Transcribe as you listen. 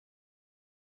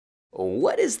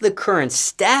What is the current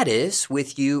status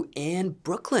with you and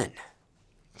Brooklyn?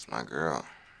 That's my girl.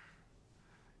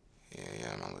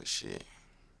 Yeah, my little shit.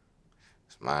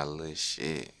 It's my little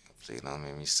shit. Please don't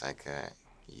make me psychotic.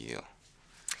 Yeah.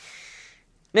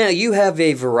 Now, you have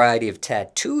a variety of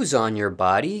tattoos on your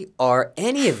body. Are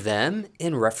any of them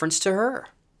in reference to her?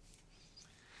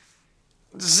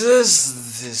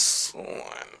 Just this one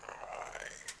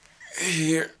right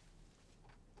here.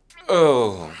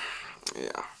 Oh,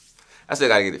 yeah. I still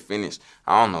gotta get it finished.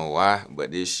 I don't know why,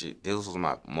 but this was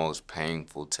my most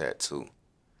painful tattoo.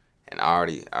 And I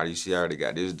already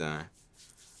got this done.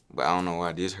 But I don't know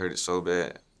why this hurt it so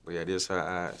bad. But yeah, this her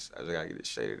eyes. I just gotta get it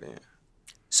shaded in.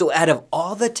 So out of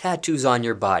all the tattoos on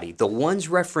your body, the ones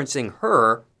referencing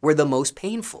her were the most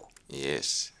painful.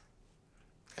 Yes.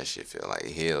 That shit feel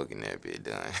like hell getting that bit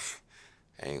done.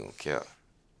 I ain't gonna care.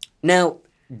 Now,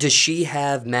 does she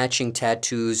have matching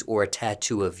tattoos or a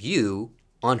tattoo of you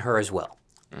on her as well?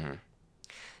 Mm-hmm.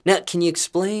 Now, can you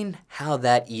explain how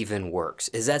that even works?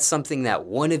 Is that something that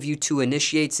one of you two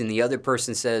initiates and the other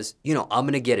person says, you know, I'm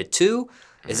going to get it too?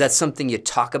 Is that something you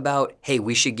talk about? Hey,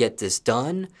 we should get this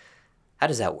done? How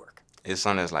does that work? It's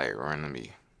something that's like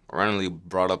randomly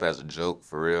brought up as a joke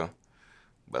for real.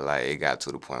 But like it got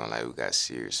to the point where like we got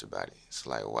serious about it. It's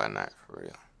like, why not for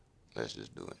real? Let's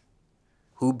just do it.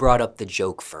 Who brought up the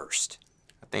joke first?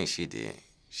 I think she did.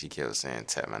 She kept saying,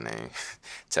 tap my name,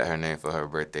 tap her name for her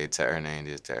birthday, tap her name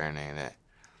this, tap her name that.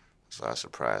 So I was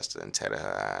surprised and tatted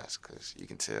her eyes because you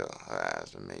can tell her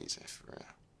eyes are amazing for real.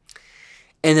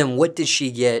 And then what did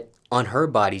she get on her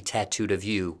body tattooed of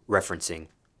you referencing?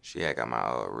 She had got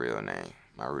my real name,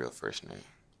 my real first name.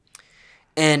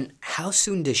 And how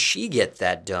soon does she get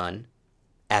that done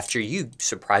after you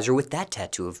surprise her with that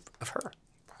tattoo of her?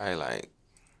 Probably like,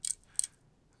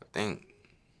 I think,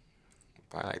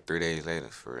 probably like 3 days later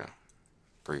for real.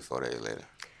 3-4 days later.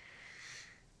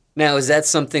 Now, is that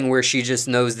something where she just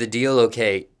knows the deal?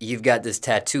 Okay, you've got this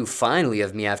tattoo finally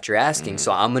of me after asking,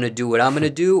 so I'm going to do what I'm going to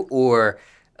do? Or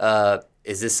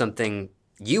is this something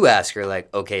you ask her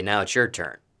like, okay, now it's your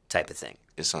turn type of thing?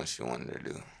 It's something she wanted to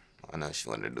do. I know she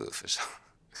wanted to do it for sure.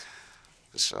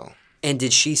 For sure. And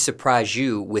did she surprise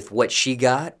you with what she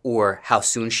got or how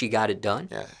soon she got it done?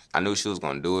 Yeah, I knew she was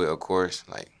going to do it, of course.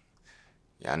 Like,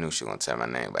 yeah, I knew she was going to tell my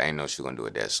name, but I didn't know she was going to do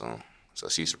it that soon. So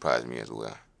she surprised me as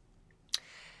well.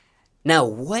 Now,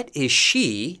 what is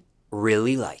she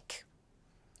really like?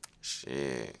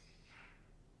 Shit.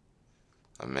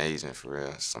 Amazing, for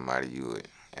real. Somebody you would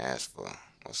ask for,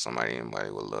 or somebody anybody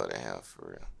would love to have,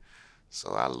 for real.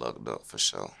 So I looked up for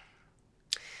sure.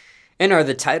 And are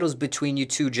the titles between you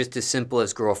two just as simple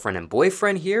as girlfriend and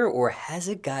boyfriend here, or has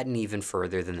it gotten even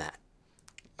further than that?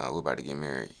 We're about to get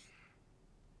married.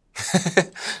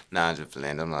 Nah, I'm just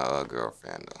playing. I'm my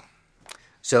girlfriend, though.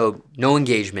 So, no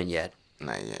engagement yet?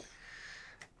 Not yet.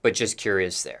 But just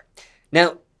curious there.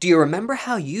 Now, do you remember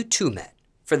how you two met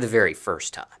for the very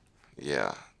first time?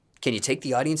 Yeah. Can you take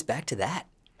the audience back to that?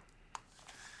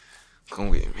 Come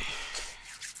with me.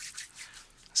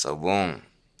 So, boom.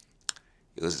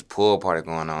 It was this pool party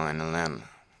going on in Atlanta.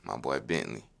 My boy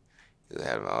Bentley. He was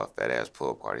having a fat-ass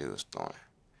pool party he was throwing.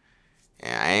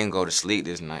 And I ain't go to sleep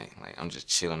this night. Like, I'm just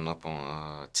chilling up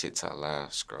on TikTok Live,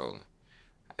 scrolling.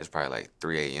 It's probably like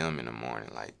 3 a.m. in the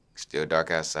morning. Like, still dark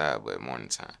outside, but morning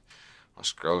time. I'm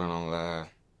scrolling on Live,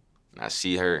 and I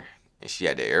see her, and she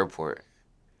at the airport.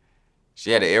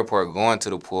 She at the airport going to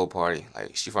the pool party.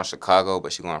 Like, she from Chicago,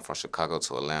 but she going from Chicago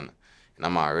to Atlanta. And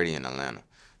I'm already in Atlanta.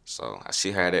 So I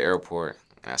see her at the airport,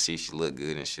 and I see she look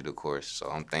good and shit, of course. So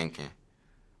I'm thinking,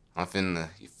 I'm finna,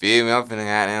 you feel me? I'm finna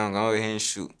goddamn go ahead and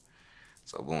shoot.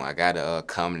 So boom, I got a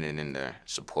comment in there.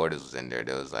 Supporters was in there.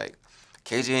 They was like,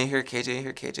 KJ in here, KJ in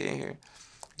here, KJ in here.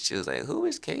 She was like, who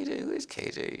is KJ? Who is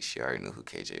KJ? She already knew who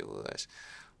KJ was.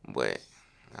 But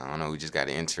I don't know, we just got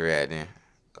to interact.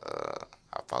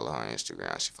 I follow her on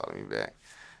Instagram. She followed me back.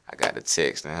 I got the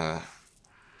text and her.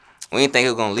 We didn't think it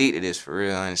was going to lead to this for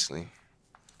real, honestly.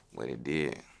 But it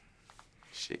did.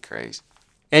 Shit crazy.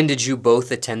 And did you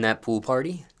both attend that pool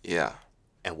party? Yeah.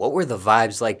 And what were the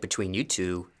vibes like between you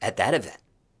two at that event?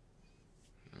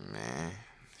 Man,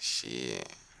 shit.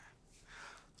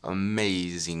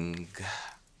 Amazing.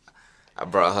 I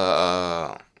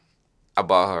bought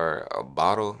her a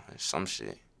bottle or some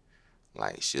shit.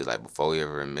 Like, she was like, before we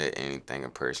ever met anything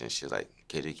in person, she was like,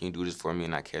 KJ, can you do this for me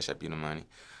and I cash up you the money?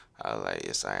 I was like,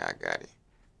 yes, I got it.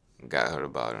 Got her the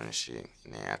bottle and shit.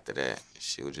 And then after that,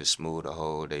 she was just smooth the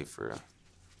whole day for real.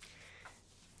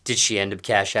 Did she end up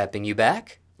cash apping you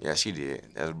back? Yeah, she did.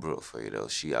 That's Brooke for you, though.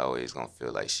 She always gonna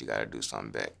feel like she gotta do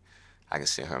something back. I can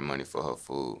send her money for her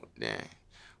food. Then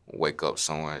wake up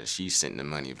somewhere, she's sending the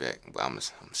money back, but I'm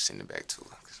sending it back to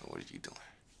her. So what are you doing?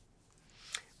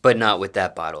 But not with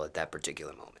that bottle at that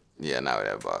particular moment. Yeah, not with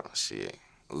that bottle. Shit.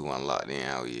 We weren't locked in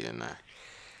out here now.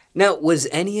 Now, was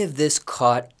any of this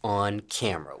caught on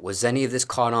camera? Was any of this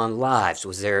caught on lives?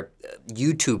 Was there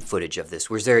YouTube footage of this?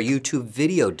 Was there a YouTube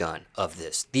video done of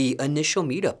this? The initial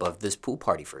meetup of this pool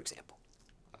party, for example?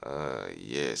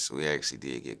 Yes, we actually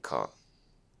did get caught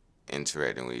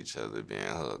interacting with each other, being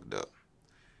hugged up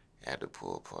at the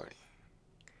pool party.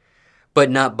 But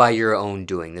not by your own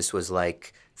doing. This was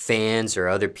like fans or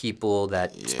other people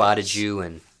that spotted you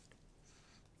and...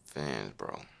 Fans,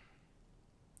 bro.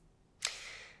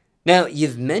 Now,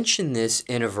 you've mentioned this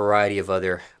in a variety of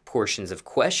other portions of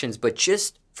questions, but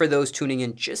just for those tuning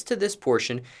in just to this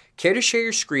portion, care to share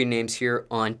your screen names here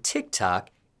on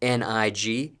TikTok and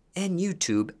IG and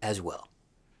YouTube as well?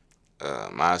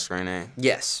 My screen name?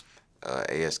 Yes.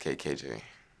 a.s.k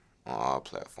on all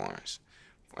platforms.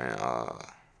 And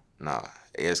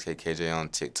a.s.k on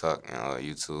TikTok and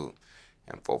YouTube,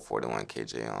 and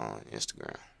 441KJ on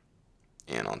Instagram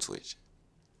and on Twitch.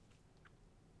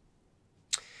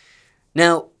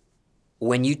 Now,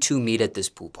 when you two meet at this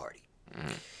pool party,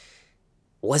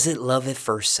 was it love at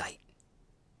first sight?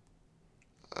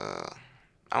 I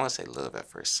wouldn't say love at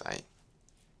first sight.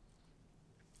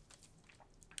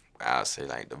 But I would say,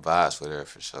 like, the vibes were there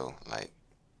for sure. Like,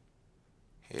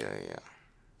 hell yeah.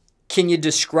 Can you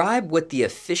describe what the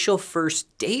official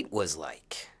first date was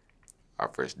like? Our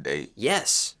first date?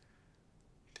 Yes.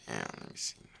 Damn, let me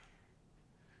see.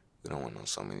 We don't want no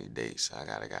so many dates, so I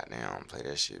gotta goddamn play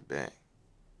that shit back.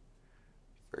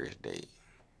 First date.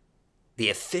 The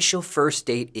official first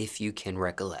date, if you can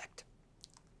recollect.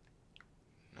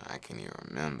 No, I can't even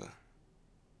remember.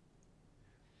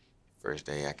 First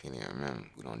day, I can't even remember.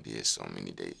 We don't did so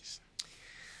many days.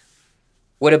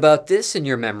 What about this in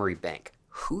your memory bank?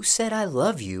 Who said I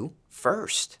love you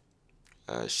first?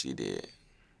 She did.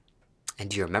 And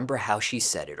do you remember how she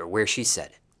said it or where she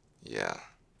said it? Yeah.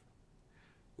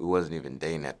 We wasn't even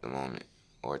dating at the moment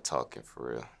or talking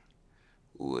for real.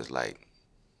 We was like,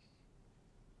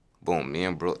 boom, me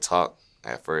and Brooke talked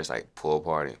at first, like pool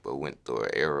party, but went through an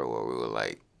era where we were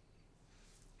like,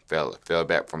 fell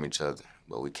back from each other,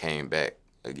 but we came back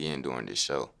again during this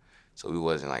show. So we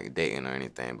wasn't like dating or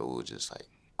anything, but we were just like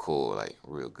cool, like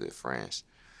real good friends.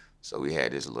 So we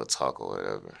had this little talk or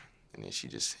whatever, and then she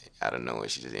just, out of nowhere,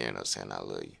 she just ended up saying, I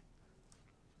love you.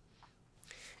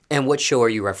 And what show are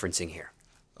you referencing here?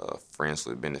 Friends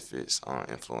with Benefits on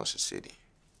Influencer City.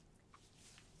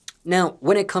 Now,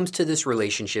 when it comes to this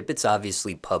relationship, it's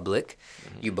obviously public.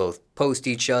 You both post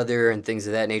each other and things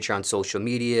of that nature on social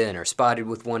media and are spotted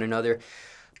with one another.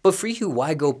 But for you,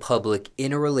 why go public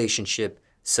in a relationship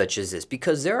such as this?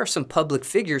 Because there are some public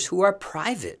figures who are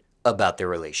private about their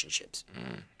relationships.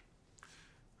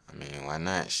 I mean, why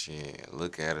not? Shit,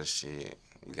 look at her, shit.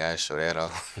 You gotta show that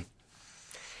off.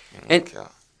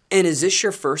 And is this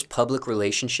your first public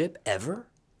relationship ever?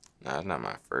 No, it's not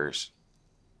my first.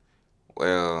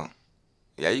 Well,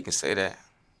 yeah, you can say that.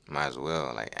 Might as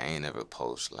well. Like, I ain't never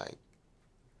post, like,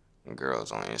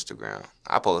 girls on Instagram.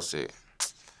 I posted,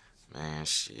 man,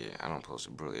 shit, I don't post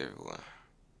a Brooke everywhere.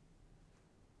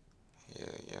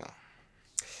 Yeah.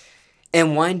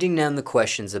 And winding down the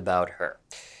questions about her,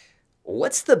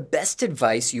 what's the best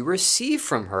advice you received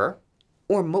from her,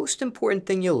 or most important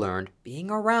thing you learned being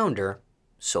around her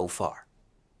so far?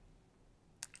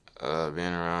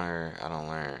 Being around her, I don't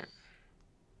learn.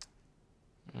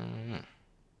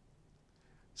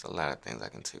 It's a lot of things I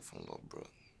can take from Lil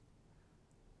Brooke.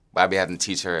 But I be having to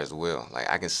teach her as well. Like,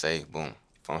 I can say, boom,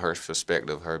 from her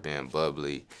perspective, her being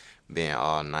bubbly, being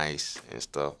all nice and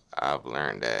stuff, I've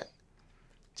learned that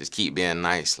just keep being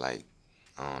nice, like,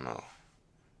 I don't know.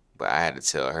 But I had to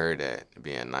tell her that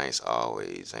being nice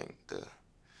always ain't the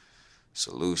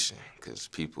solution, because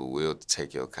people will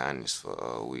take your kindness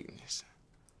for weakness.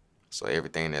 So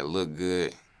everything that look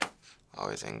good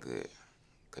always ain't good,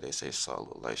 because they say salt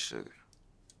look like sugar.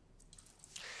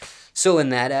 So in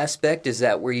that aspect, is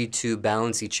that where you two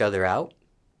balance each other out?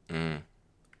 For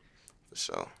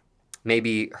sure.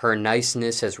 Maybe her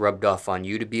niceness has rubbed off on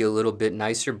you to be a little bit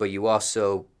nicer, but you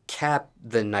also cap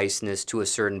the niceness to a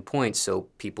certain point so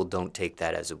people don't take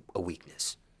that as a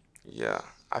weakness. Yeah.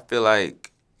 I feel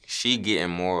like she getting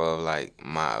more of, like,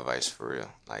 my advice for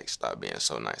real. Like, stop being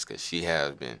so nice, because she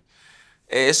has been.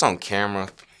 It's on camera.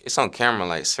 It's on camera,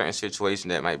 like, certain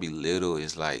situations that might be little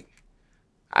is, like,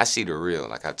 I see the real,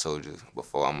 like I told you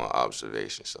before, I'm an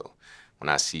observation. So when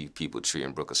I see people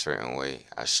treating Brooke a certain way,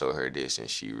 I show her this and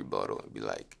she rebuttal and be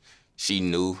like, she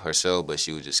knew herself, but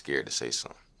she was just scared to say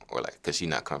something. Or like, because she's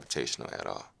not confrontational at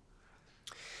all.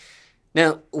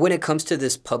 Now, when it comes to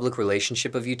this public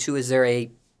relationship of you two, is there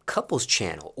a couples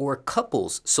channel or a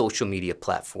couples social media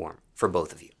platform for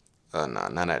both of you? No,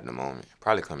 not at the moment.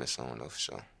 Probably coming soon though, for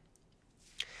sure.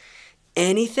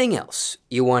 Anything else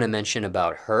you want to mention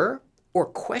about her or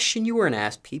question you weren't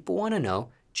asked people want to know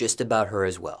just about her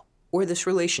as well or this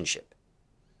relationship?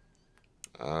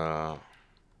 I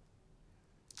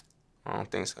don't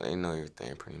think so. They know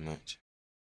everything pretty much.